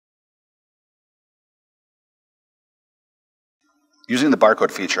Using the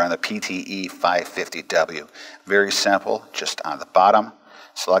barcode feature on the PT-E550W, very simple, just on the bottom,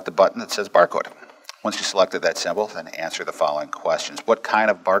 select the button that says barcode. Once you selected that symbol, then answer the following questions. What kind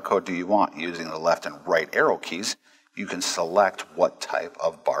of barcode do you want? Using the left and right arrow keys, you can select what type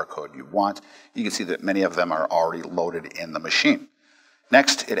of barcode you want. You can see that many of them are already loaded in the machine.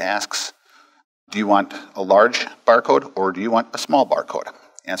 Next, it asks, do you want a large barcode or do you want a small barcode?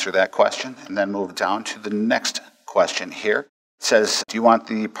 Answer that question and then move down to the next question here. It says, do you want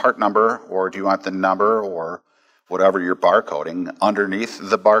the part number or do you want the number or whatever you're barcoding underneath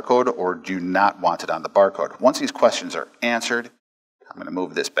the barcode, or do you not want it on the barcode? Once these questions are answered, I'm going to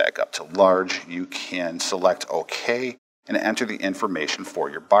move this back up to large. You can select OK and enter the information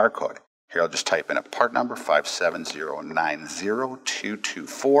for your barcode. Here I'll just type in a part number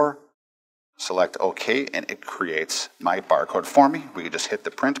 570902224. Select OK and it creates my barcode for me. We can just hit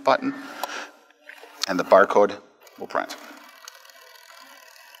the print button and the barcode will print.